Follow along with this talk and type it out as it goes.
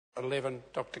11,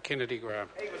 Dr Kennedy Graham.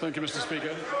 Thank you, Mr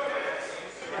Speaker.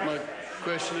 My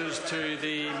question is to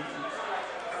the...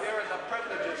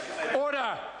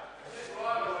 Order!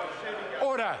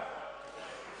 Order!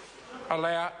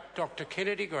 Allow Dr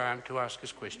Kennedy Graham to ask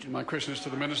his question. My question is to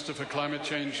the Minister for Climate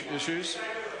Change Issues.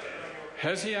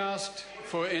 Has he asked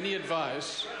for any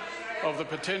advice of the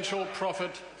potential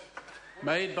profit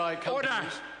made by companies... Order!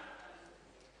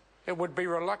 It would be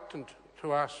reluctant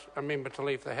to ask a member to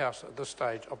leave the House at this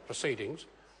stage of proceedings,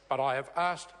 but I have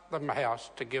asked the House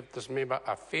to give this member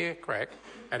a fair crack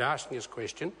at asking his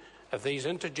question. If these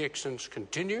interjections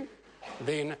continue,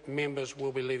 then members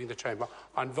will be leaving the chamber.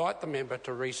 I invite the member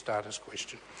to restart his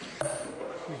question.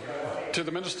 To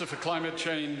the Minister for Climate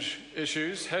Change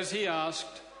Issues, has he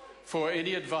asked for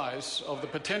any advice of the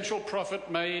potential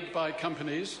profit made by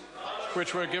companies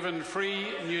which were given free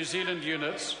New Zealand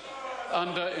units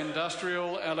under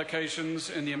industrial allocations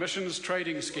in the emissions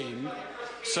trading scheme,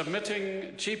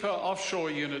 submitting cheaper offshore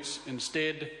units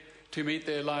instead to meet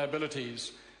their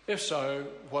liabilities? If so,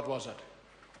 what was it?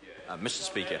 Mr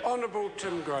Speaker. Honourable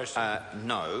Tim Grosser.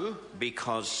 No,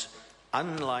 because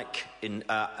unlike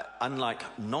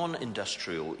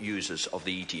non-industrial users of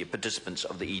the ETS, participants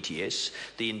of the ETS,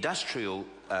 the industrial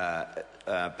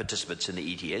participants in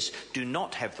the ETS do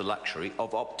not have the luxury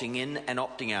of opting in and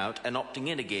opting out and opting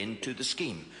in again to the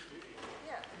scheme.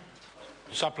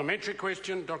 Supplementary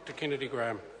question, Dr Kennedy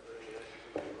Graham.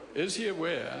 Is he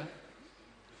aware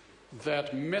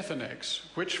that Methanex,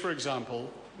 which, for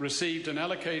example, received an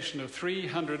allocation of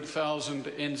 300,000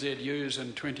 NZUs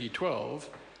in 2012,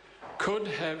 could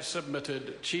have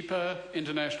submitted cheaper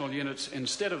international units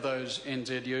instead of those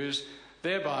NZUs,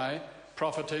 thereby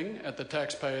profiting at the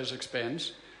taxpayer's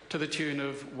expense to the tune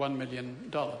of $1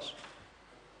 million?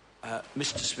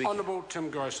 Mr Speaker. Honourable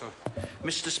Tim Grosser.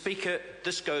 Mr Speaker,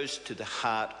 this goes to the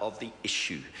heart of the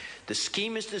issue. The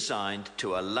scheme is designed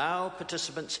to allow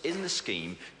participants in the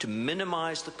scheme to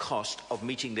minimise the cost of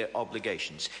meeting their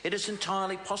obligations. It is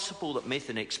entirely possible that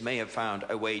Methanex may have found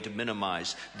a way to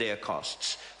minimise their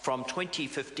costs. From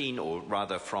 2015, or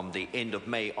rather from the end of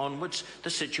May onwards,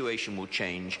 the situation will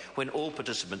change when all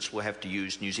participants will have to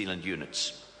use New Zealand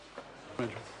units.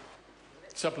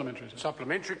 Supplementary.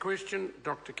 Supplementary question,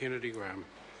 Dr Kennedy Graham.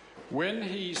 When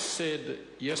he said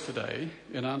yesterday,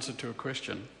 in answer to a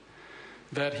question,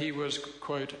 that he was,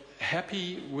 quote,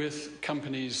 happy with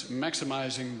companies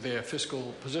maximising their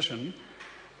fiscal position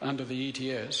under the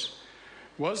ETS,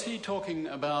 was he talking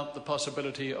about the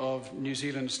possibility of New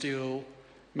Zealand Steel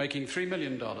making $3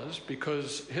 million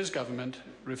because his government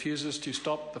refuses to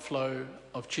stop the flow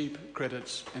of cheap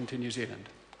credits into New Zealand?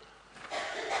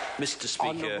 Mr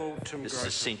Speaker, this is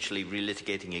essentially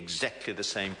relitigating exactly the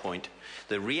same point.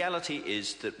 The reality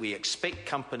is that we expect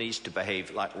companies to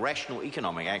behave like rational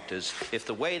economic actors if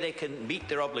the way they can meet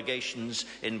their obligations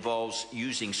involves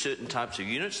using certain types of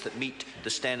units that meet the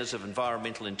standards of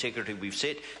environmental integrity we've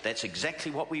set. That's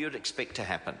exactly what we would expect to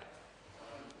happen.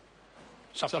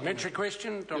 Supplementary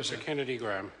question, Dr. Yes, Kennedy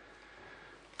Graham.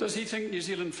 Does he think New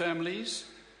Zealand families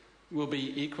will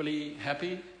be equally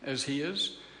happy as he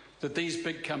is that these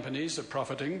big companies are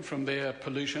profiting from their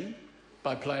pollution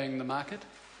by playing the market?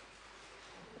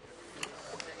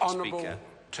 Honourable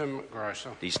Tim Grosser.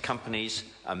 These companies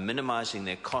are minimising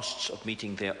their costs of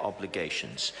meeting their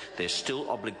obligations. There's still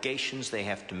obligations they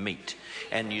have to meet,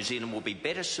 and New Zealand will be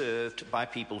better served by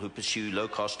people who pursue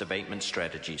low-cost abatement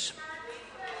strategies.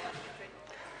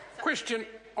 Question.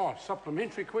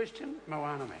 Supplementary question,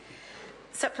 Moana Maki.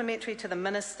 Supplementary to the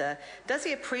Minister, does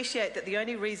he appreciate that the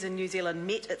only reason New Zealand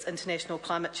met its international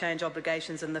climate change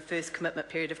obligations in the first commitment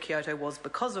period of Kyoto was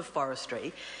because of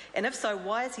forestry? And if so,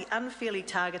 why is he unfairly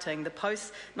targeting the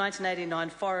post-1989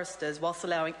 foresters whilst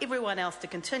allowing everyone else to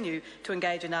continue to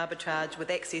engage in arbitrage with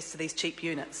access to these cheap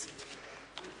units?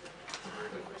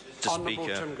 Honourable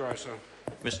Tim Grosser.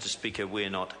 Mr Speaker, we're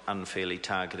not unfairly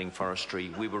targeting forestry.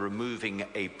 We were removing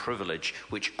a privilege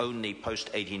which only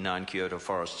post-89 Kyoto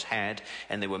forests had,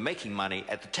 and they were making money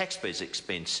at the taxpayer's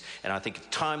expense. And I think it's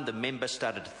time the member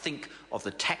started to think of the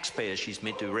taxpayers she's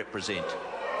meant to represent.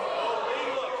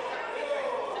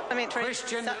 Supplementary.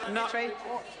 Question. Supplementary.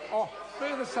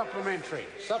 Further supplementary.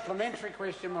 Supplementary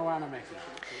question, Moana Maki.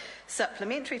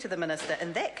 Supplementary to the Minister,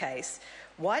 in that case,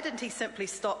 why didn't he simply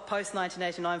stop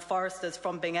post-1989 foresters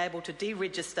from being able to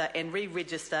deregister and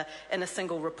re-register in a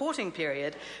single reporting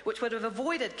period, which would have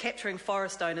avoided capturing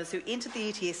forest owners who entered the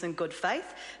ETS in good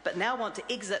faith but now want to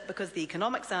exit because the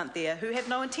economics aren't there, who have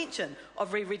no intention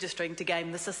of re-registering to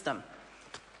game the system?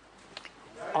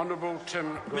 Honourable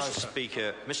Tim Grocer.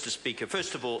 Mr. Speaker,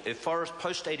 first of all, if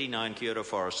post-89 Kyoto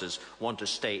foresters want to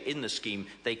stay in the scheme,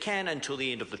 they can, until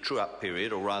the end of the true-up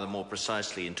period, or rather more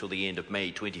precisely until the end of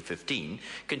May 2015,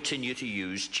 continue to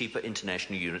use cheaper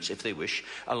international units if they wish,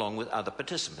 along with other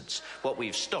participants. What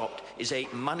we've stopped is a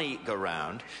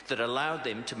money-go-round that allowed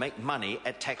them to make money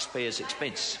at taxpayers'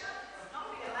 expense.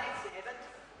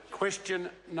 Question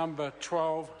number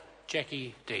 12,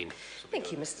 Jackie Dean.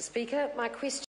 Thank you, Mr. Speaker. My question